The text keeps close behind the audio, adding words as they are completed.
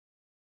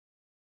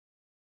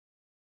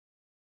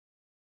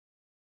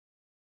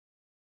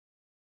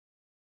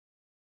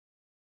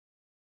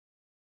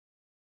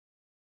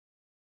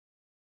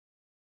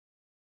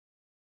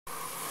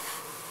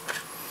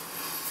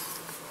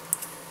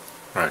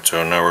Right,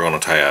 so now we're going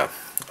to tie a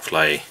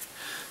fly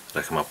that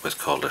I come up with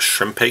called a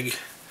Shrimpig,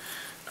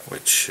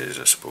 which is,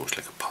 I suppose,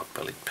 like a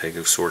pot-bellied pig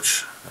of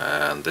sorts.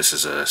 And this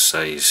is a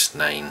size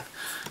 9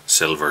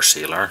 silver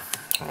sailor.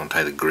 I'm going to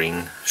tie the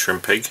green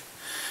Shrimpig,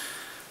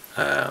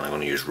 and I'm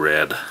going to use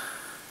red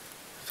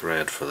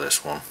thread for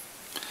this one.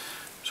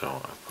 So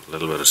I put a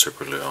little bit of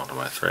super glue onto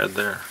my thread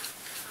there,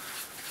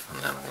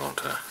 and then I'm going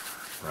to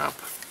wrap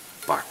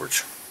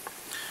backwards.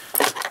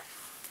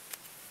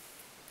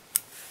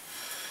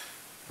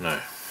 Now,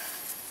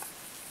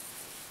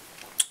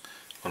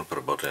 I'm going to put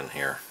a butt in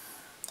here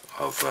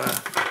of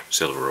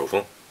silver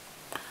oval.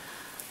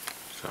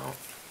 So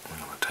I'm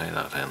going to tie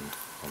that in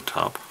on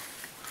top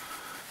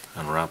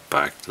and wrap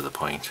back to the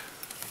point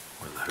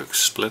where the hook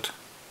split,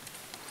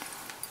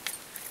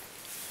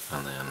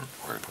 and then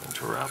we're going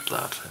to wrap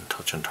that in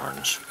touch and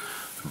turns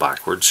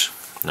backwards.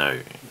 Now,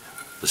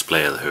 this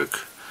play of the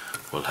hook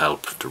will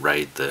help to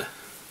ride the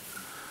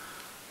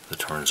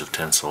turns of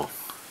tinsel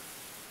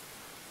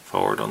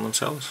forward on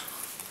themselves.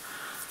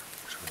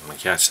 So I'm going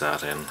to catch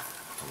that in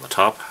on the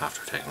top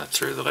after taking it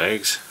through the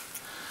legs.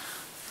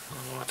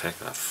 I'm going to take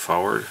that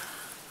forward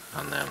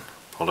and then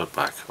pull it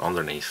back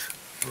underneath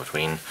in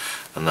between,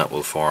 and that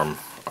will form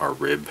our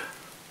rib,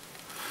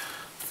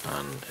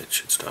 and it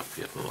should stop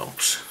getting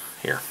lumps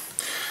here.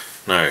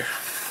 Now,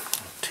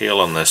 tail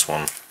on this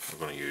one, I'm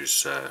going to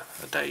use a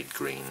dyed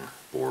green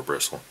boar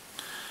bristle.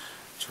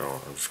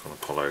 So I'm just going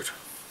to pull out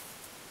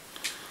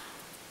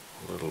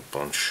a little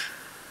bunch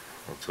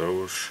of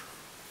those.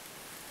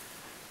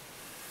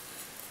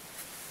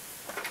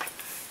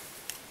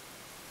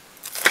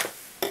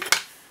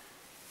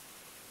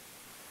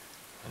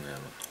 And then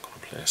I'm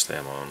going to place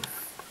them on.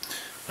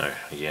 Now,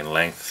 again,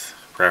 length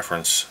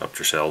preference up to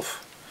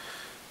yourself.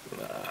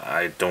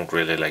 I don't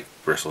really like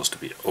bristles to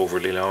be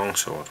overly long,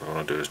 so what we're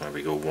going to do is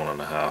maybe go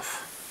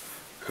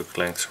 1.5 hook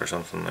lengths or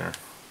something there.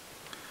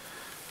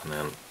 And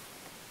then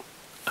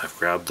I've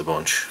grabbed the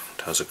bunch,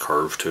 it has a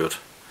curve to it,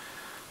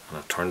 and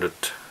I've turned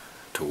it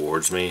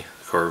towards me,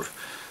 the curve,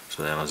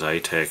 so then as I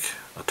take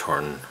a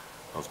turn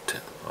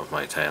of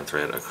my tying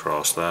thread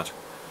across that,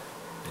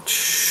 it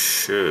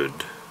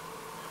should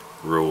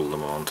roll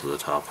them onto the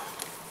top.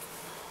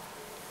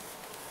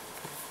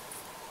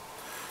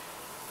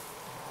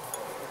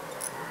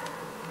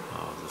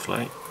 Of the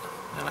fly,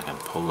 then I can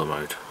pull them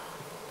out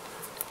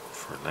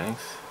for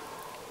length.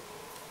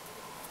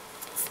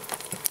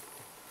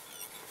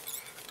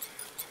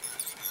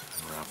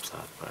 And wrap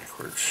that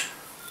backwards.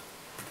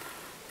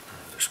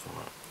 I'm just going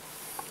to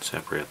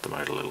separate them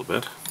out a little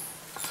bit.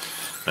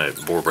 Now,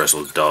 the boar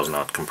bristle does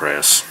not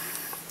compress,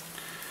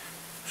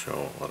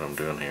 so what I'm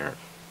doing here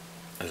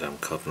is I'm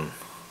cutting,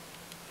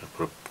 I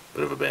put a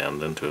bit of a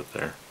bend into it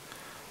there,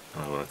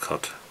 and I'm going to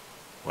cut,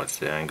 watch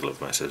the angle of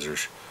my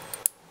scissors,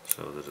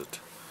 so that it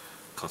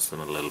cuts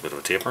them at a little bit of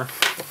a taper.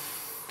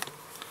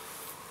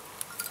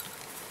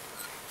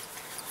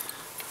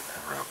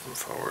 And wrap them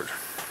forward.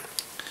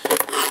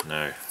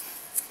 Now,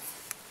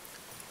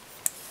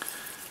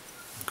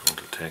 I'm going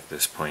to take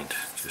this point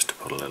just to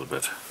put a little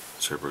bit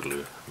super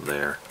glue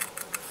there,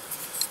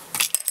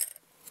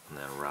 and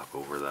then wrap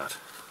over that.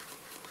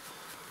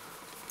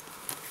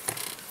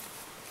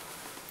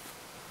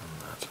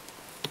 And that.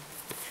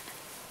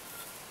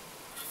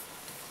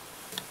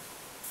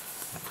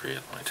 And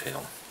create my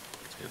tail.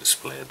 So I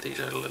displayed these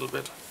out a little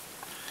bit.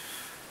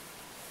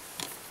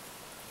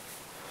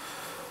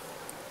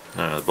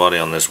 Now the body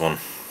on this one,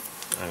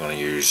 I'm going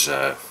to use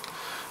sort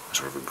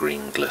of a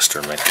green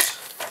glister mix.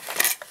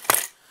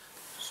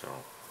 So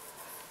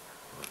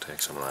I'll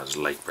take some of that as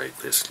light bright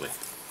basically,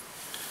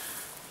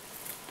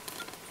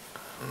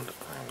 and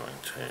I'm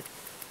going to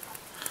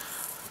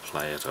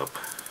apply it up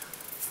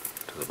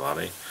to the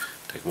body.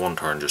 Take one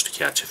turn just to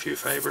catch a few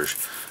fibres,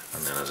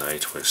 and then as I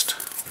twist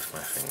with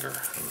my finger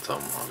and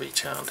thumb of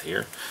each hand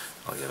here,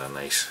 I'll get a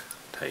nice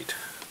tight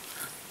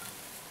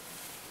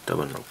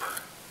double rope.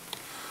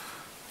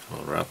 So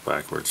I'll wrap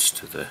backwards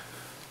to the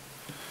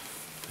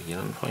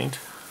beginning point,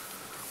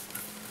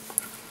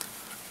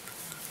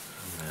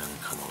 and then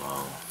come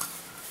along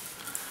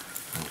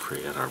and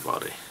create our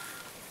body.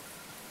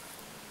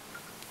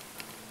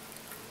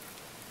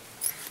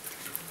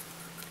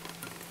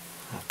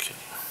 Okay,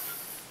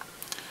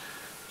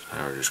 so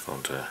now we're just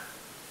going to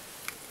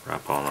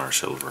wrap on our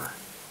silver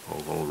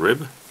oval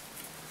rib,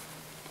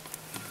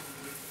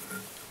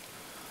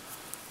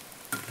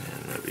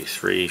 and maybe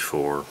 3,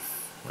 4,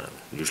 well,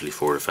 usually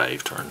 4 to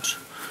 5 turns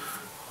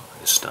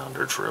is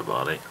standard for a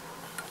body.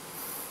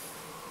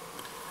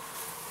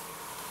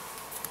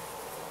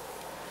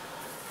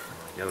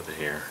 Get it to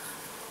here,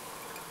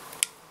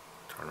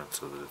 turn it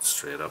so that it's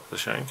straight up the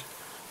shank,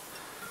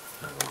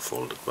 and I'm going to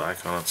fold it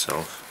back on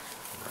itself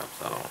and wrap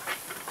that on.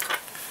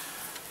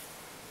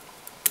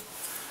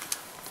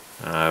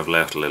 I've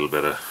left a little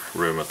bit of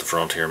room at the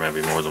front here,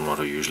 maybe more than what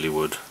I usually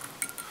would,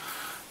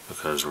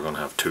 because we're going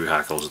to have 2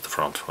 hackles at the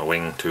front, a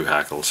wing, 2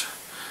 hackles,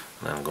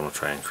 and then I'm going to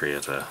try and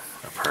create a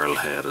pearl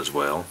head as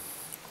well.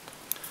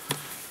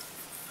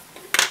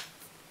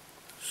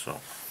 So,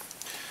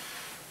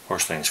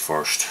 first things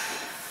first,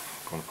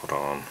 I'm going to put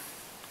on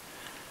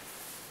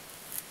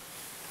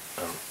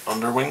an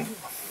underwing.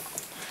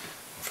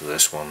 For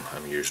this one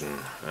I'm using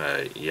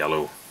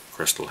yellow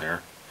crystal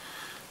hair.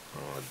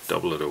 I'm going to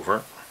double it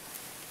over,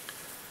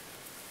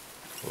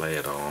 lay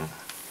it on,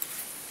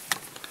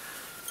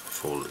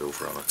 fold it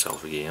over on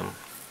itself again.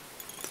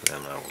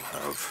 Then I will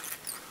have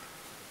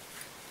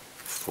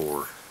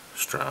 4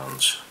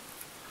 strands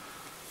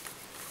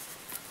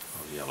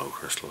of yellow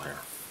crystal hair.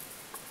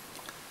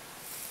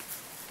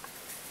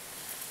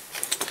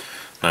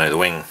 Now the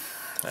wing,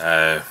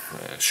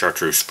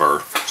 chartreuse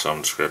spur,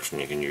 some description,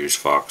 you can use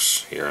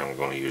fox. Here I'm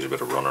going to use a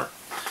bit of runner.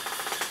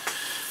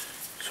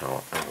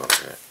 So I'm going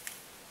to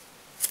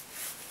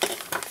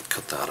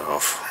cut that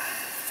off.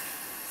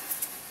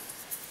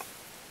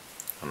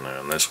 And now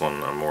on this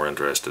one I'm more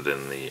interested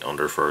in the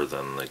underfur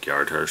than the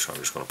yard hair, so I'm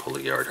just going to pull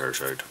the yard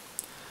hairs out.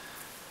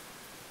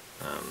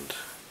 And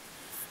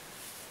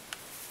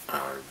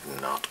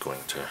I'm not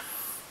going to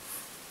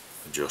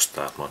adjust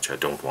that much. I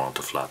don't want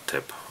a flat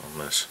tip on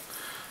this,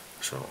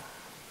 so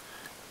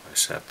I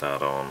set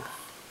that on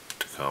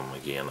to come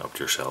again up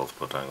to yourself,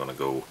 but I'm going to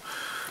go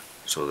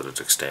so that it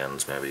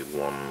extends maybe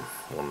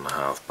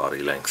 1.5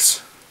 body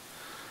lengths.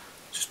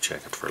 Just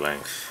check it for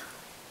length,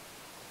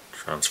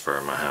 transfer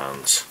my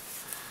hands,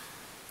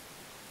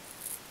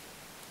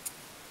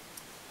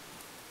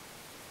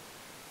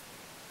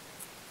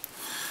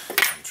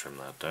 and trim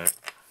that down.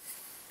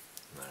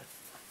 Now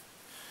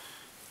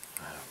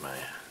I have my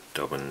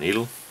dubbing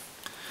needle.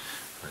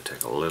 I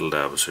take a little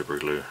dab of super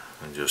glue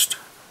and just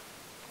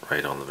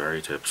right on the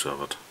very tips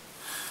of it,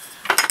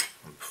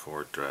 and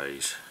before it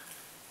dries,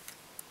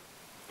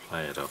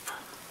 apply it up.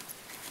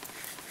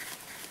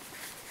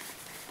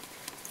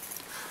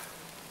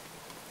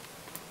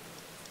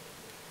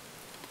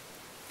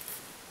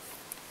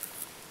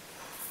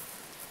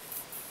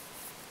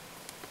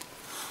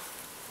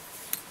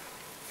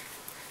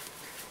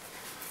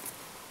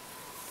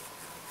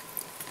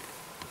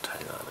 Tie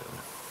that in.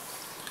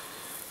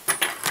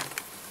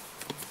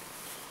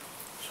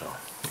 So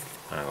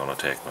I'm going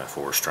to take my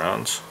 4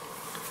 strands,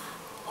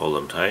 pull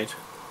them tight,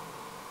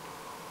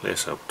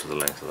 lace up to the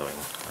length of the wing,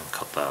 and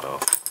cut that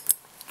off.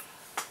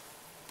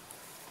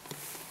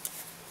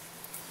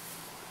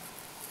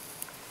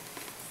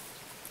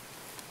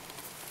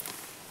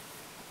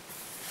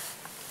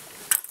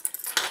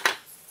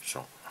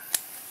 So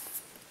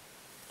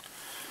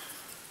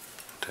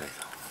take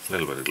a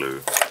little bit of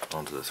glue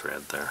onto the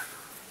thread there,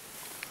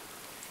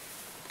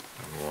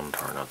 and one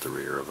turn at the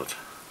rear of it,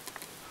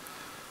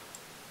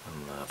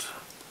 and that,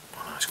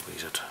 when I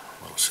squeeze it,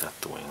 will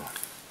set the wing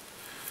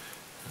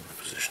in the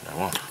position I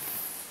want.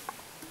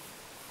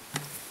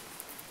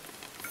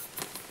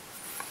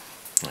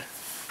 Now,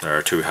 there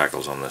are 2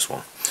 hackles on this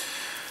one.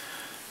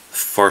 The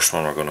first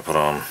one we're going to put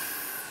on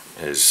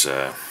is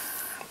a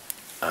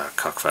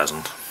cock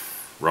pheasant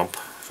rump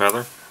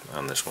feather,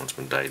 and this one's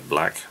been dyed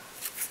black.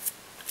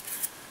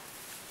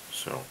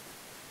 So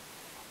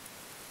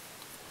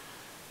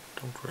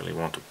don't really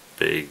want a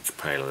big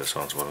pile of this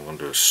on, so what I'm going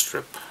to do is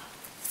strip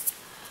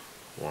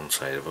one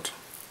side of it,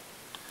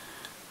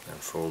 then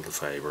fold the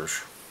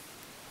fibres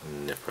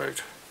and nip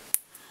out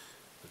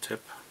the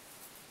tip.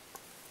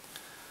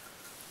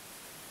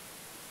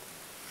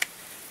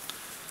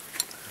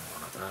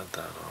 I'm going to add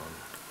that on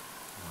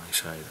my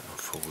side and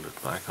fold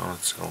it back on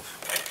itself.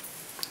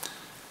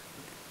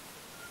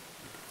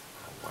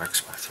 I'll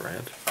wax my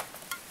thread.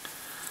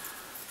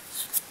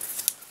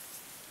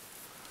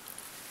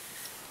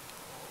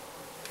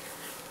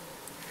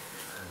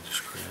 And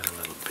just create a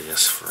little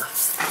base for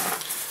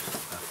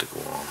that to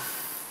go on.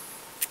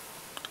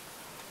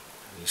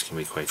 These can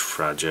be quite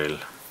fragile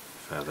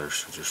feathers,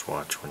 so just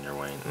watch when you're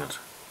winding it.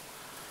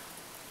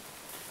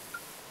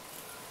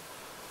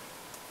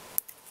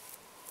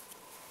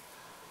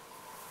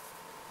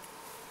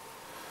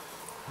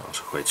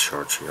 Also quite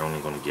short, so you're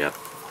only going to get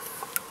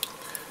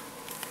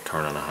a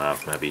turn and a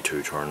half, maybe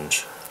 2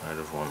 turns out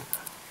of one.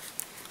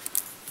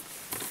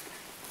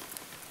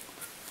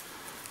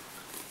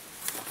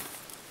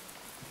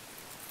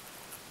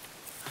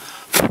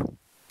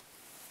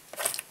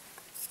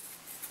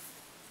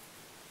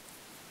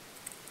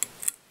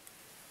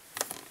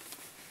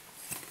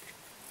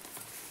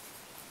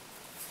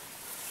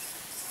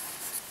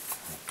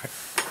 Okay.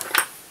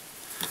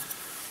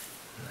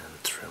 And then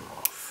trim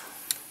off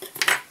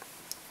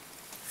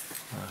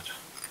that.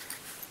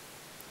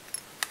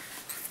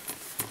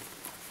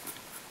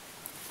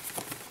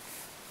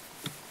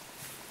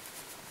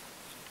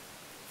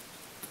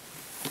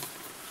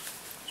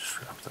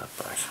 Strap that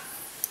back.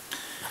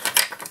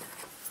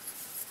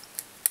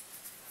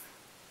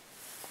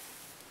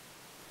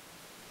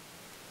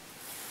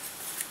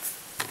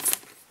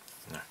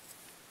 Now,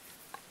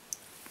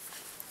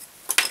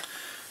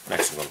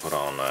 next I'm going to put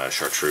on a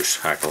chartreuse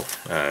hackle,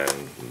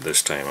 and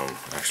this time I'm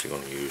actually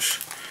going to use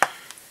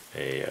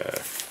a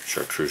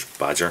chartreuse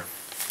badger.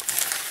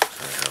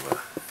 So I have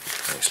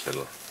a nice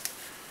little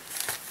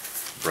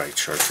bright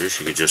chartreuse.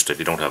 You could just, if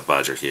you don't have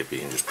badger cape, you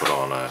can just put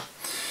on a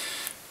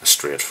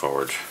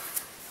straightforward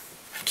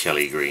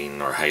Kelly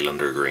green or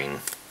Highlander green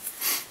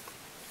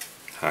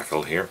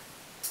hackle here.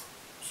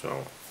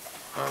 So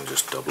I'm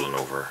just doubling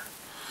over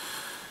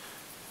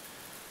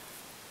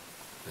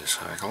this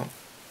hackle,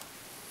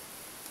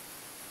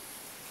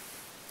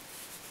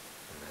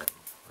 and then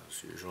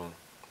as usual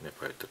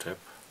nip out the tip,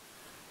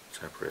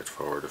 separate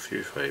forward a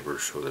few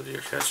fibres so that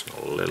you're catching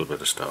a little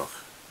bit of stock.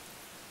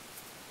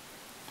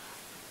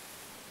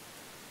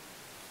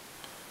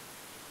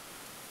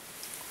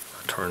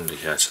 Turn to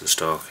catch the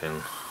stock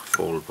in,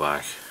 fold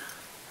back,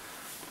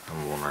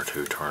 and 1 or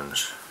 2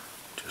 turns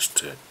just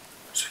to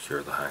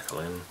secure the hackle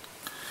in.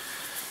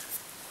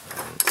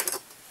 And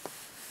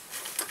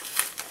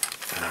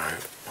now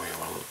we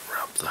will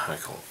wrap the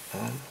hackle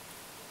on.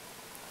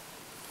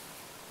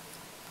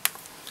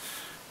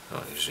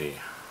 So you see,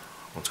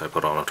 once I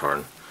put on a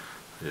turn,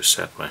 I just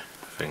set my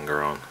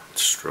finger on and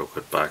stroke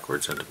it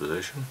backwards into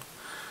position.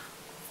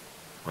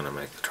 When I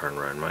make the turn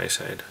around my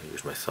side, I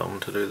use my thumb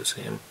to do the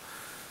same.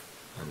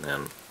 And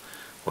then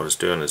what it's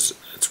doing is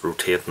it's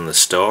rotating the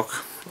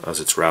stalk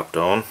as it's wrapped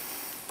on,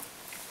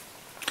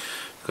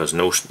 because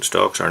no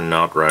stalks are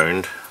not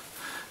round.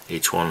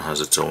 Each one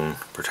has its own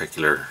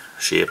particular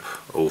shape,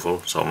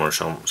 oval. Some are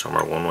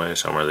one way,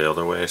 some are the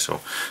other way. So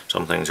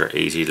some things are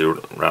easy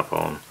to wrap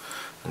on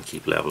and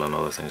keep level, and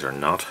other things are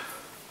not.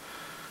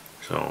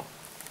 So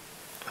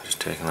I'm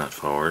just taking that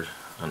forward,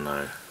 and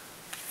now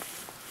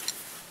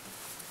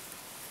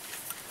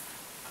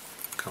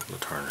a couple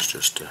of turns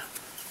just to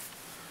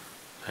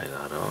tie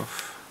that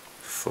off,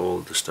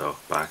 fold the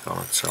stalk back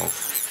on itself,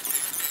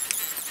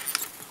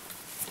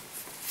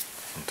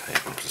 and tie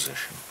it in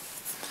position.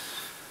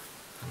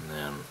 And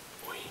then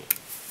we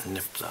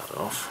nip that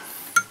off.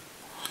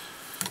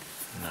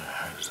 Now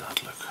how does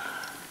that look?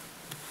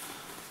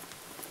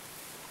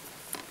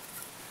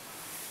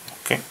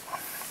 Okay.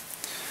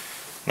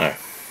 Now,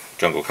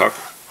 jungle cock.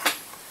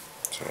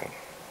 So,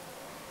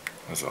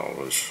 as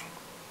always,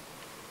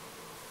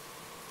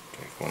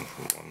 take one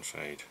from one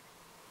side,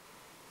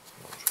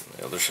 one from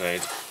the other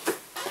side,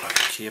 like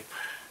a cape.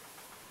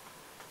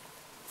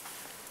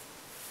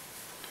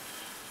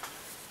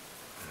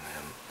 And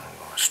then I'm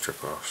going to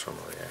strip off some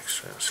of the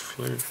excess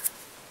fluid.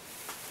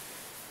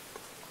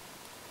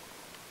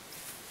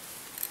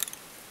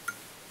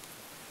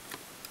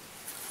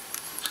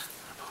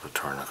 I put a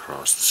turn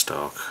across the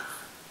stalk,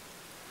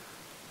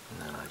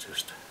 and then I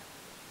just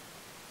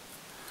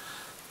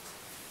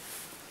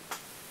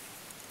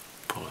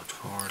pull it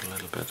forward a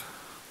little bit,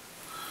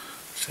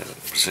 set it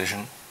in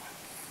position.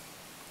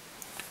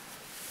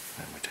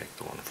 Then we take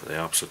the one for the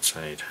opposite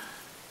side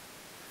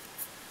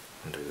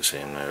and do the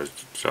same. Now, I was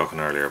talking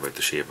earlier about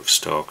the shape of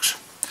stalks.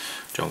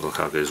 Jungle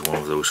cock is one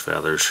of those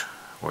feathers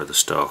where the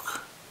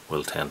stalk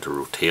will tend to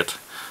rotate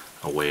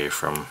away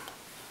from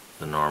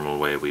the normal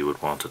way we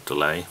would want it to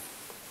lay.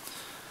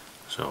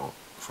 So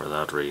for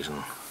that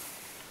reason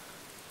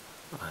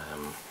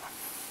I'm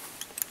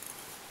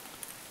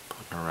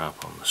putting a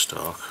wrap on the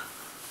stalk.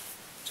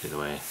 See the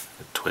way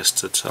it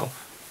twists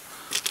itself?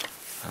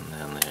 And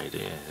then the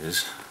idea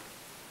is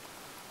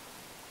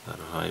that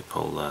if I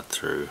pull that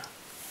through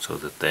so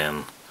that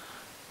then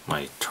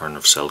my turn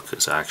of silk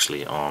is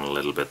actually on a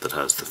little bit that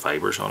has the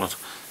fibres on it,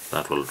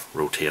 that will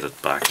rotate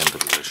it back into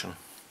position.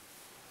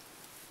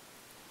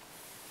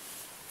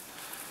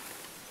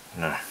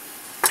 Now,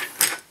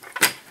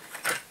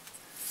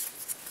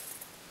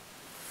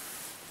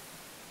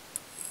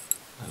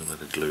 a little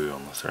bit of glue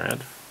on the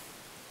thread.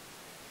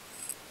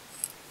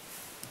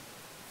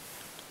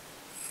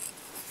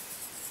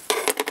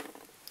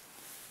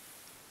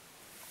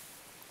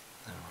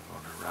 Then we're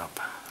going to wrap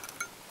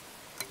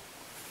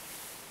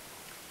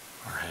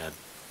our head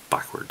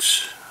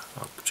backwards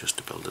up just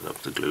to build it up.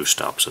 The glue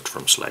stops it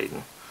from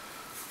sliding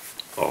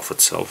off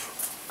itself.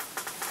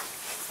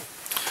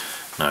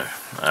 Now,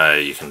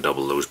 you can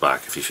double those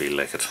back if you feel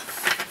like it,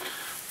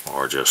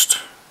 or just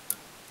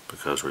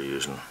because we're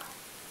using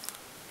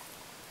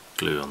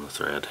glue on the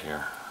thread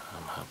here,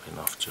 I'm happy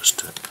enough just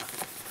to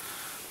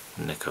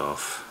nick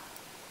off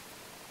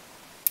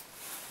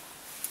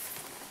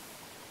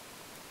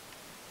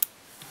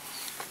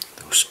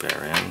those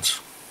spare ends.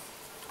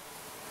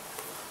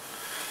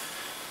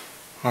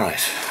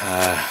 Alright,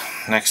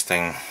 next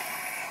thing,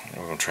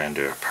 we're going to try and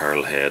do a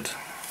pearl head.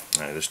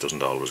 Now, this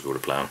doesn't always go to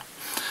plan.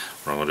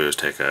 What I'm going to do is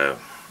take a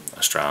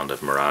strand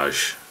of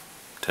Mirage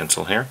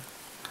tinsel here,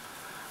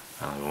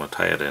 and I'm going to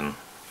tie it in,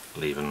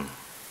 leaving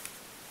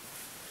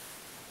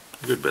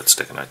a good bit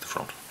sticking out the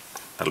front.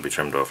 That'll be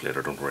trimmed off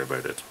later, don't worry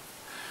about it.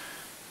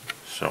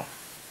 So,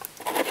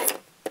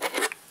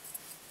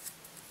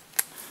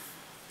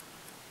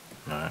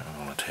 now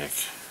I'm going to take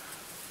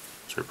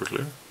super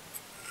glue,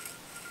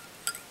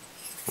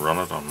 run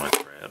it on my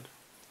thread,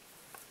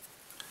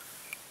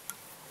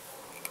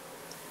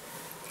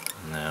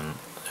 and then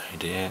the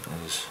idea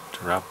is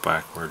to wrap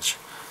backwards,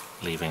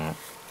 leaving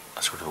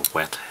a sort of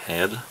wet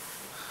head,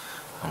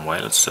 and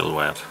while it's still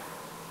wet,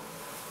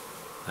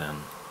 then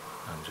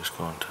I'm just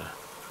going to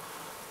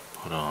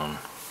put on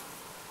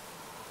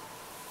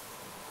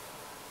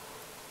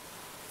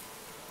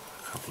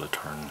a couple of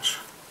turns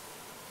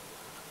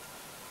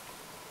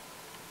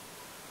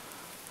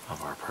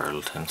of our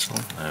pearl tinsel.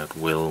 Now it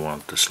will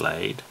want to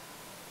slide,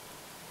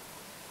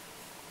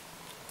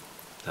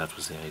 That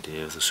was the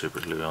idea of the super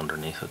glue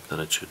underneath it, that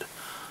it should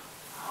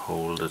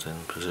hold it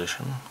in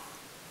position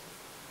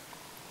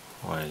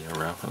while you're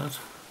wrapping it.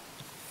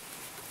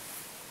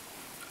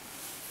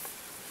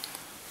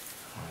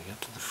 When we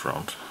get to the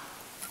front,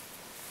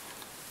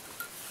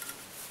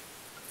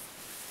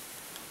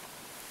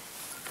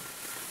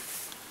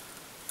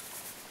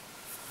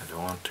 I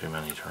don't want too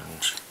many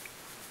turns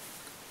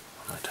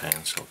on my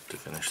tying silk to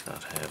finish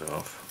that head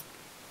off.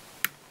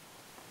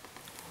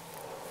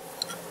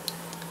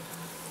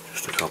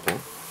 Just a couple,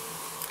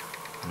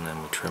 and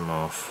then we trim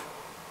off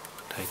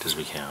tight as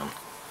we can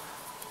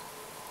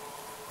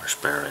our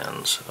spare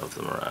ends of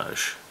the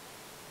mirage.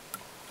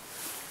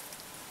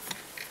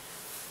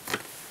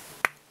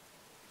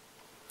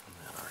 And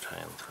then our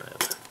tying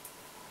thread.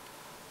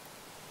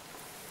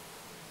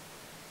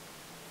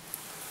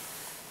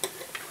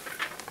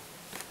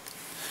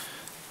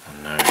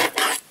 And now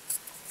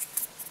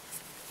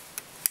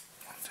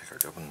take our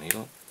dubbing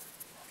needle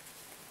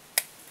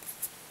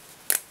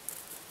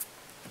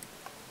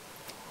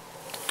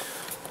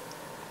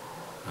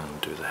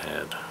and do the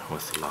head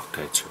with the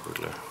Loctite super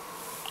glue.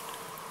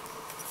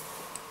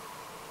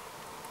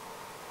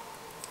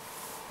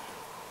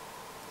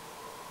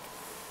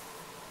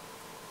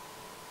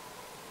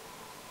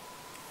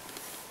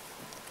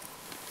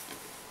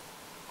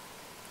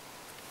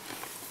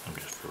 I'm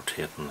just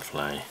rotating the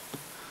fly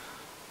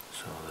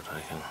so that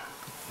I can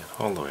get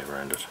all the way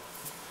around it.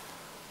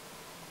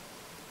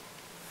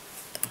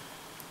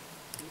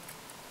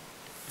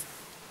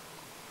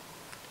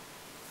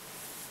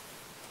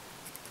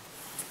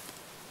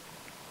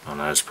 And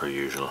as per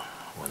usual,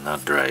 when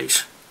that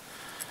dries,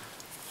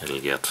 it'll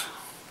get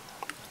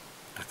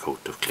a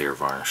coat of clear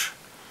varnish,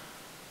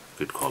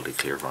 good quality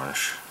clear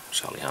varnish.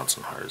 Sally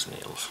Hansen Hars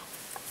nails.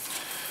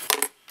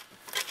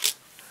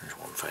 There's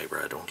one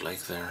fibre I don't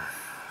like there,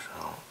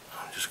 so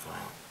I'm just going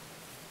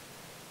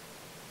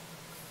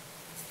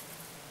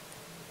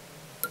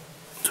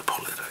to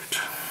pull it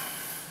out.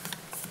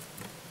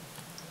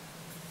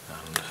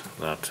 And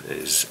that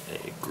is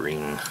a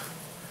green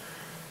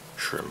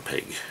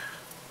Shrimpig.